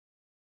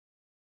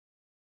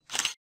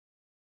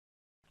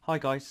Hi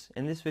guys,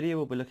 in this video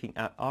we'll be looking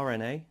at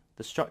RNA,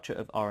 the structure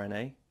of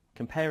RNA,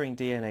 comparing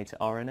DNA to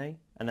RNA,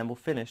 and then we'll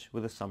finish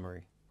with a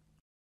summary.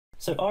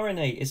 So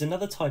RNA is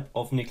another type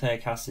of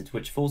nucleic acid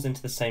which falls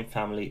into the same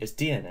family as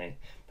DNA,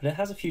 but it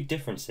has a few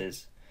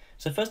differences.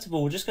 So first of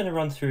all, we're just going to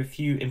run through a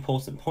few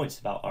important points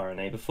about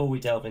RNA before we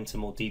delve into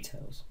more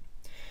details.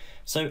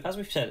 So as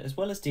we've said, as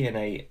well as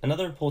DNA,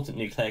 another important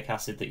nucleic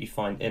acid that you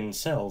find in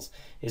cells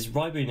is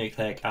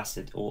ribonucleic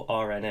acid, or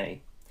RNA.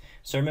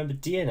 So remember,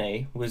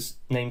 DNA was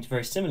named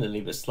very similarly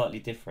but slightly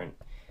different.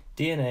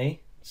 DNA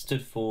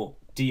stood for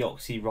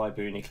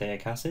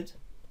deoxyribonucleic acid,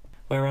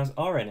 whereas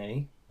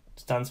RNA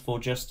stands for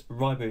just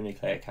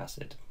ribonucleic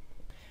acid.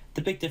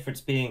 The big difference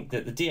being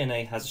that the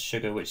DNA has a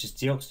sugar which is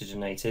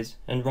deoxygenated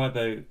and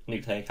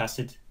ribonucleic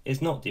acid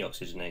is not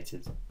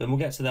deoxygenated, but we'll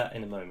get to that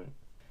in a moment.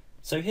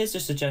 So here's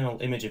just a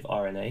general image of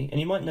RNA, and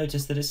you might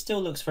notice that it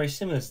still looks very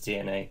similar to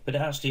DNA, but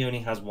it actually only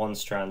has one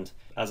strand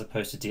as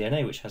opposed to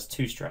DNA, which has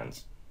two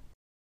strands.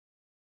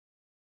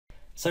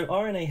 So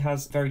RNA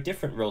has very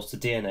different roles to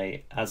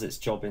DNA as its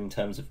job in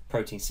terms of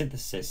protein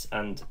synthesis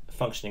and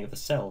functioning of the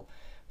cell,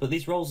 but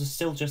these roles are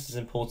still just as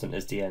important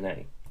as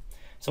DNA.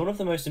 So one of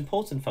the most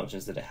important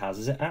functions that it has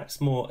is it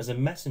acts more as a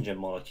messenger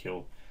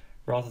molecule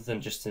rather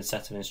than just a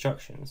set of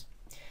instructions.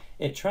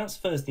 It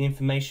transfers the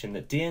information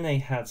that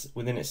DNA has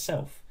within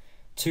itself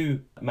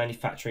to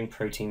manufacturing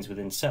proteins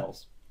within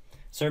cells.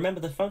 So remember,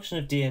 the function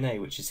of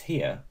DNA, which is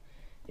here,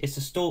 is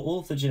to store all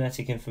of the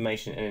genetic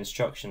information and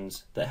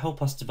instructions that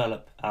help us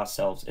develop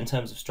ourselves in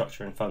terms of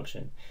structure and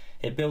function.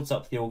 It builds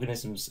up the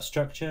organism's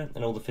structure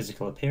and all the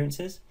physical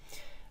appearances,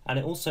 and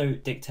it also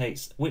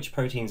dictates which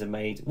proteins are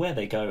made, where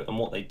they go and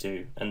what they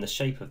do, and the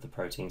shape of the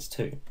proteins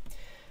too.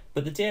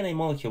 But the DNA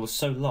molecule is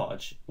so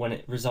large when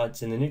it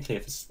resides in the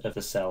nucleus of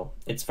the cell,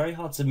 it's very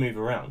hard to move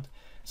around.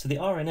 So the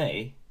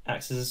RNA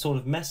acts as a sort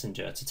of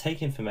messenger to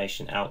take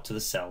information out to the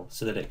cell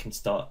so that it can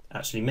start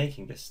actually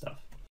making this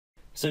stuff.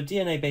 So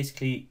DNA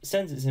basically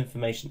sends its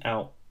information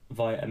out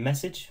via a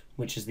message,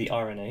 which is the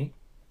RNA,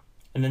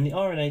 and then the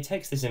RNA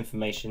takes this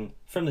information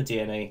from the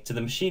DNA to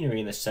the machinery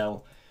in the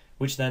cell,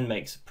 which then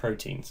makes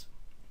proteins.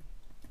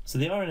 So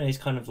the RNA is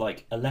kind of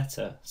like a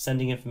letter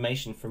sending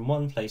information from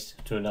one place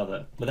to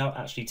another without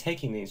actually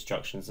taking the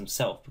instructions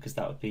themselves, because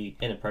that would be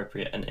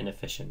inappropriate and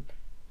inefficient.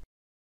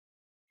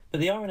 But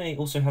the RNA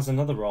also has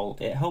another role.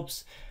 It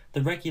helps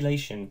the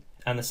regulation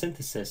and the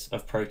synthesis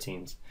of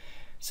proteins.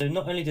 So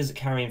not only does it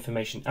carry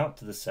information out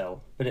to the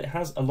cell, but it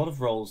has a lot of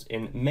roles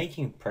in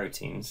making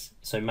proteins,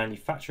 so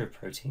manufacture of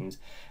proteins,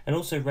 and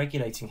also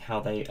regulating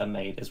how they are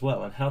made as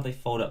well and how they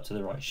fold up to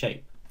the right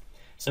shape.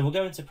 So we'll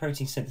go into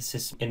protein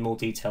synthesis in more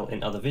detail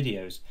in other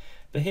videos,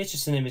 but here's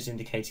just an image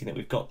indicating that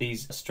we've got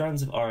these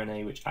strands of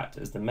RNA which act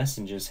as the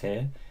messengers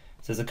here.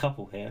 So there's a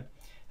couple here,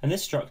 and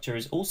this structure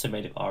is also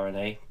made of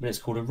RNA, but it's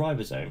called a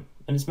ribosome,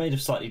 and it's made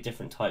of slightly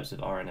different types of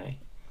RNA.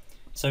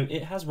 So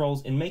it has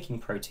roles in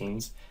making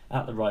proteins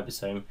at the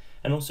ribosome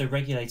and also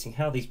regulating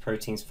how these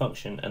proteins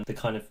function and the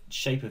kind of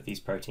shape of these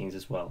proteins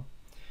as well.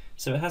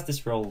 So it has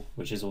this role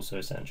which is also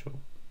essential.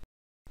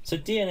 So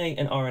DNA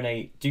and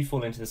RNA do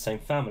fall into the same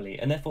family,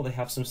 and therefore they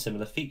have some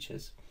similar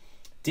features.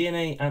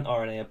 DNA and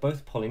RNA are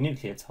both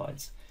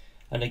polynucleotides,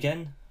 and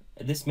again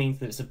this means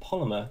that it's a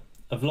polymer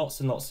of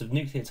lots and lots of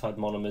nucleotide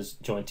monomers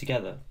joined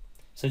together.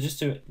 So just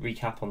to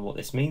recap on what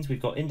this means,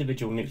 we've got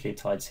individual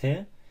nucleotides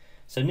here.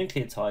 So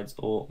nucleotides,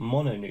 or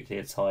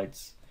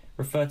mononucleotides,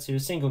 refer to a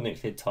single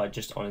nucleotide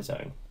just on its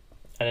own.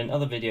 And in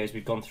other videos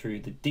we've gone through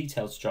the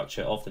detailed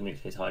structure of the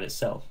nucleotide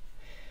itself.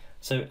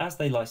 So as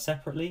they lie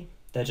separately,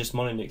 they're just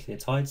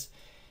mononucleotides.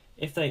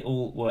 If they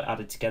all were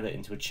added together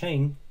into a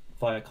chain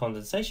via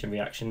condensation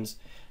reactions,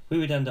 we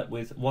would end up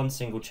with one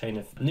single chain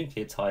of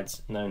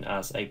nucleotides known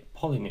as a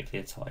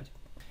polynucleotide.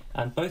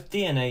 And both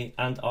DNA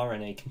and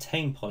RNA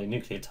contain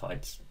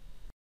polynucleotides.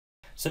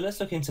 So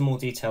let's look into more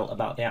detail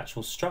about the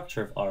actual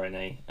structure of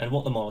RNA and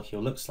what the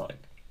molecule looks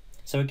like.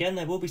 So again,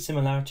 there will be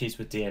similarities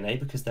with DNA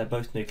because they're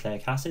both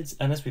nucleic acids,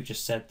 and as we've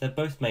just said, they're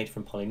both made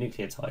from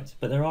polynucleotides,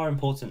 but there are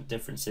important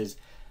differences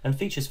and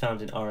features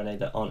found in RNA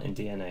that aren't in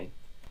DNA.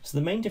 So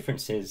the main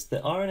difference is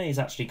that RNA is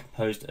actually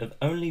composed of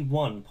only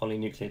one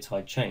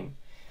polynucleotide chain,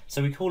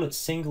 so we call it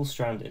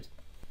single-stranded,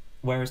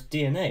 whereas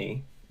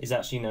DNA is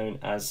actually known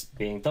as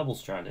being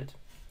double-stranded.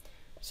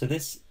 So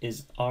this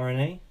is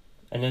RNA,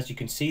 and as you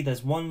can see,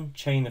 there's one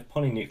chain of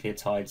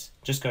polynucleotides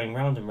just going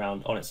round and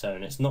round on its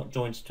own. It's not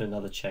joined to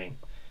another chain.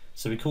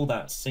 So we call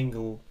that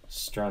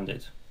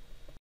single-stranded.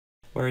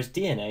 Whereas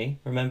DNA,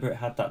 remember, it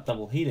had that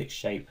double helix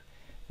shape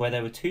where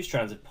there were two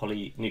strands of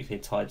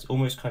polynucleotides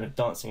almost kind of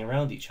dancing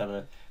around each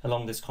other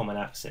along this common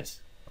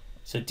axis.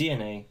 So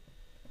DNA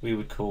we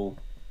would call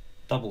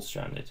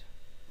double-stranded.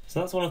 So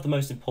that's one of the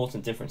most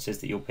important differences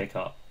that you'll pick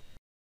up.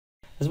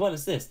 As well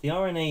as this, the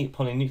RNA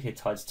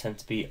polynucleotides tend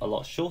to be a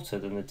lot shorter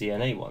than the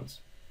DNA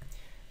ones.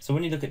 So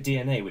when you look at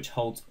DNA, which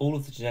holds all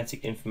of the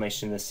genetic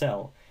information in the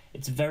cell,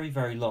 it's very,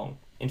 very long.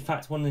 In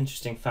fact, one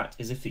interesting fact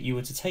is if you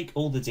were to take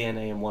all the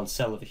DNA in one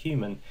cell of a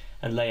human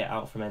and lay it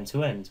out from end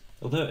to end,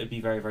 although it would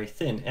be very, very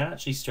thin, it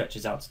actually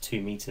stretches out to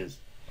 2 meters.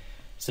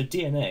 So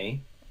DNA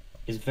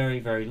is very,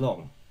 very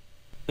long.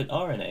 But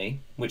RNA,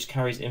 which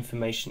carries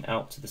information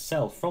out to the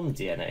cell from the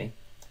DNA,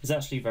 is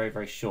actually very,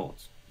 very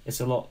short. It's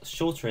a lot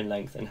shorter in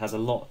length and has a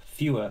lot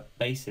fewer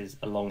bases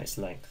along its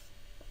length.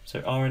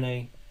 So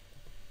RNA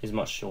is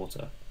much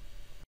shorter.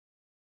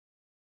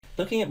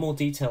 Looking at more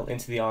detail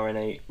into the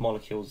RNA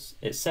molecules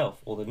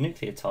itself, or the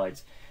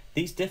nucleotides,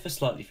 these differ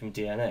slightly from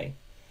DNA.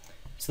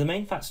 So the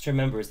main factor to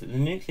remember is that the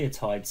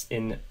nucleotides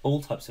in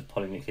all types of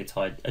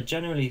polynucleotide are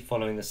generally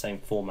following the same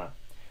format.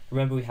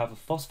 Remember, we have a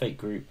phosphate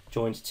group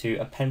joined to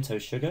a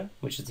pentose sugar,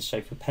 which is the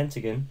shape of a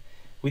pentagon.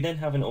 We then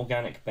have an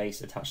organic base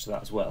attached to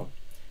that as well.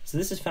 So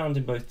this is found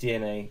in both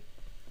DNA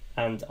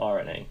and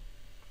RNA.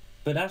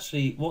 But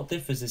actually, what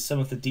differs is some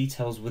of the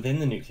details within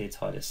the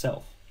nucleotide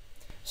itself.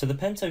 So the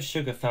pentose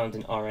sugar found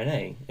in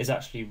RNA is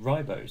actually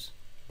ribose,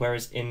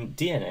 whereas in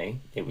DNA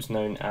it was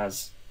known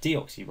as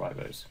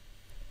deoxyribose.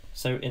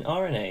 So in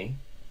RNA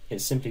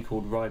it's simply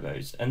called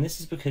ribose, and this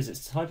is because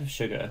it's a type of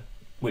sugar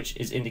which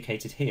is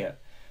indicated here.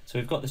 So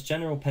we've got this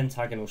general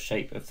pentagonal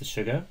shape of the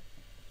sugar,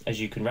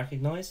 as you can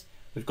recognise.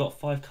 We've got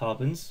 5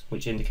 carbons,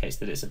 which indicates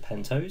that it's a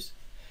pentose.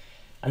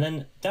 And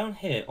then down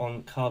here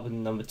on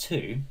carbon number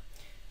 2,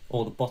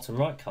 or the bottom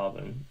right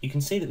carbon, you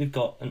can see that we've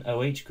got an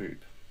OH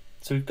group.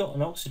 So we've got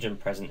an oxygen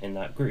present in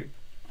that group.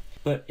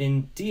 But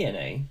in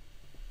DNA,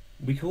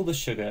 we call the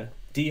sugar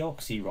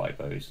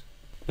deoxyribose,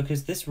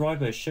 because this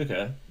ribose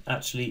sugar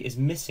actually is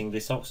missing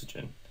this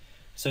oxygen.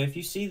 So if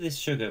you see this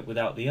sugar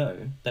without the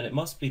O, then it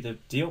must be the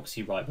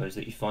deoxyribose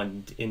that you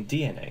find in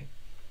DNA.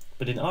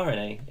 But in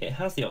RNA, it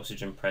has the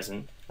oxygen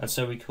present, and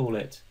so we call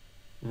it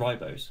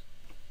ribose.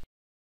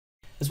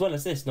 As well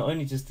as this, not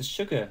only does the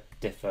sugar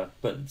differ,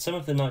 but some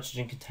of the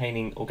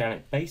nitrogen-containing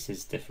organic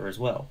bases differ as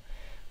well.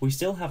 We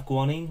still have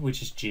guanine,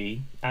 which is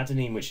G,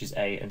 adenine, which is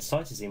A, and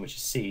cytosine, which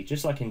is C,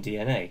 just like in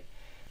DNA.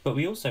 But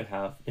we also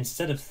have,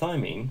 instead of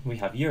thymine, we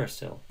have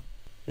uracil.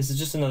 This is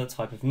just another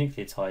type of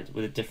nucleotide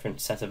with a different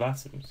set of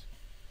atoms.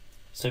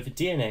 So for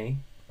DNA,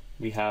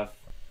 we have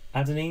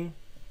adenine,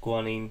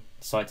 guanine,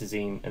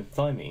 cytosine, and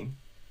thymine.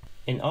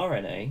 In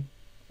RNA,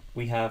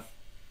 we have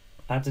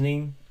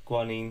adenine,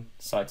 guanine,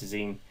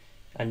 cytosine,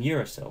 and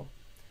uracil.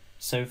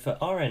 So for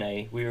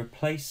RNA, we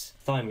replace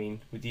thymine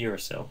with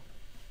uracil.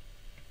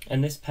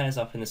 And this pairs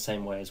up in the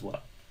same way as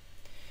well.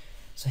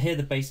 So here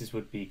the bases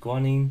would be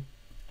guanine,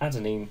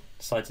 adenine,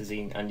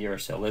 cytosine, and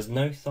uracil. There's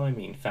no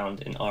thymine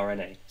found in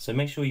RNA, so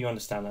make sure you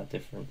understand that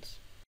difference.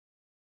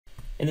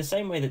 In the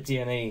same way that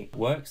DNA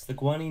works, the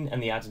guanine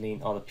and the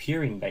adenine are the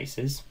purine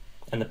bases,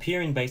 and the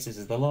purine bases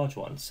is the large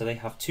one, so they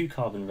have 2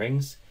 carbon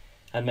rings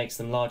and makes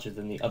them larger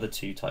than the other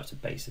 2 types of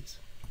bases.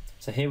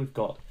 So here we've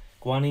got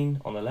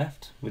guanine on the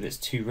left with its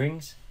 2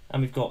 rings,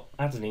 and we've got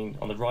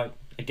adenine on the right,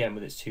 again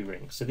with its 2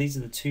 rings. So these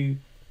are the 2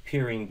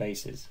 purine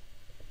bases.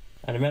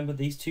 And remember,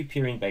 these 2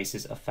 purine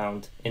bases are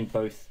found in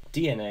both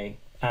DNA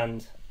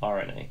and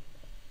RNA.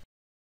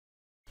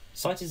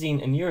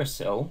 Cytosine and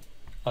uracil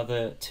are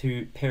the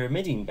 2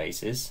 pyrimidine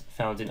bases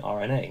found in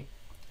RNA,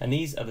 and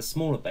these are the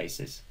smaller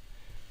bases.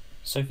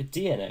 So for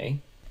DNA,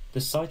 the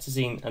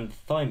cytosine and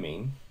the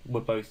thymine were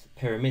both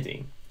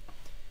pyrimidine,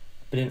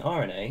 but in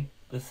RNA,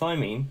 the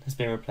thymine has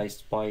been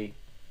replaced by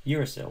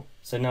uracil,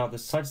 so now the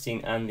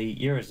cytosine and the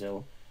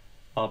uracil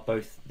are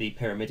both the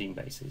pyrimidine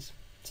bases.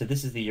 So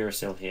this is the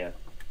uracil here.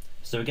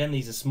 So again,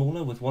 these are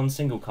smaller with 1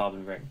 single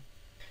carbon ring.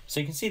 So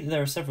you can see that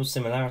there are several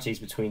similarities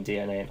between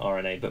DNA and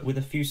RNA, but with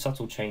a few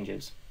subtle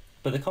changes.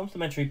 But the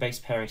complementary base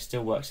pairing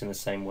still works in the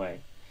same way.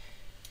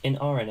 In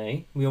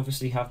RNA, we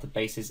obviously have the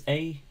bases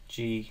A,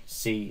 G,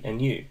 C, and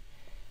U.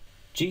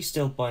 G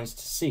still binds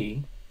to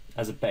C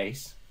as a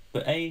base,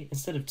 but A,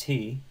 instead of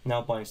T,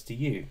 now binds to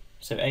U.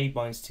 So A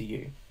binds to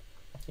U.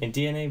 In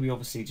DNA, we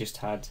obviously just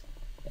had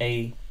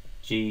A,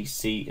 G,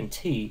 C, and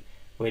T,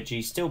 where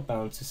G still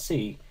bound to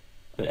C,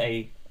 but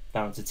A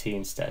bound to T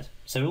instead.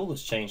 So all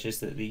that's changed is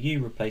that the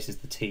U replaces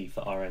the T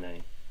for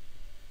RNA.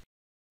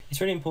 It's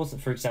really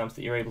important for exams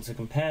that you're able to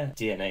compare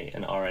DNA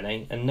and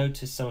RNA and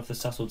notice some of the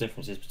subtle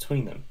differences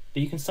between them,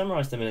 but you can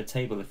summarise them in a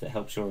table if it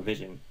helps your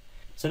revision.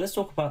 So let's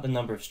talk about the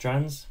number of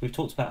strands. We've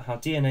talked about how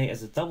DNA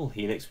is a double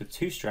helix with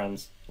 2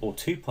 strands, or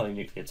 2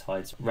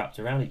 polynucleotides wrapped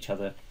around each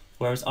other,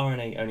 whereas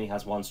RNA only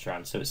has 1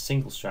 strand, so it's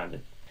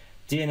single-stranded.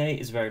 DNA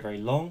is very, very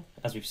long.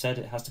 As we've said,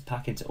 it has to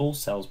pack into all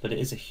cells, but it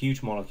is a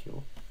huge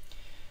molecule.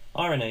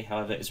 RNA,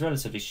 however, is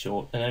relatively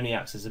short and only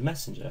acts as a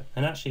messenger,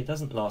 and actually it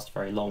doesn't last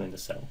very long in the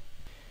cell.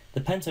 The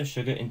pentose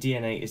sugar in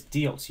DNA is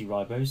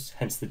deoxyribose,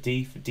 hence the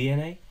D for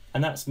DNA,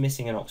 and that's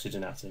missing an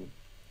oxygen atom.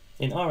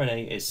 In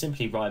RNA, it's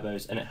simply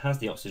ribose, and it has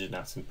the oxygen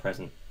atom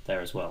present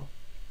there as well.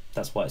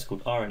 That's why it's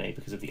called RNA,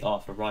 because of the R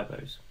for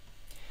ribose.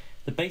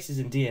 The bases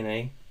in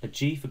DNA are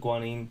G for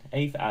guanine,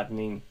 A for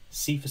adenine,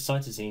 C for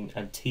cytosine,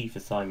 and T for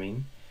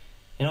thymine.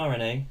 In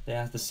RNA, they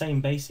have the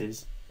same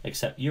bases,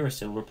 except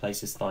uracil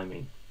replaces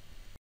thymine.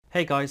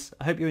 Hey guys,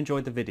 I hope you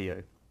enjoyed the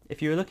video.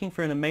 If you are looking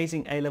for an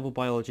amazing A-level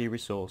biology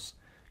resource,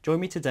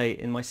 join me today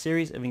in my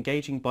series of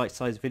engaging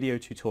bite-sized video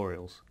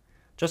tutorials.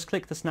 Just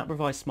click the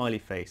SnapRevise smiley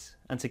face,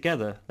 and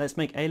together, let's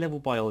make A-level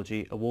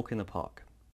biology a walk in the park.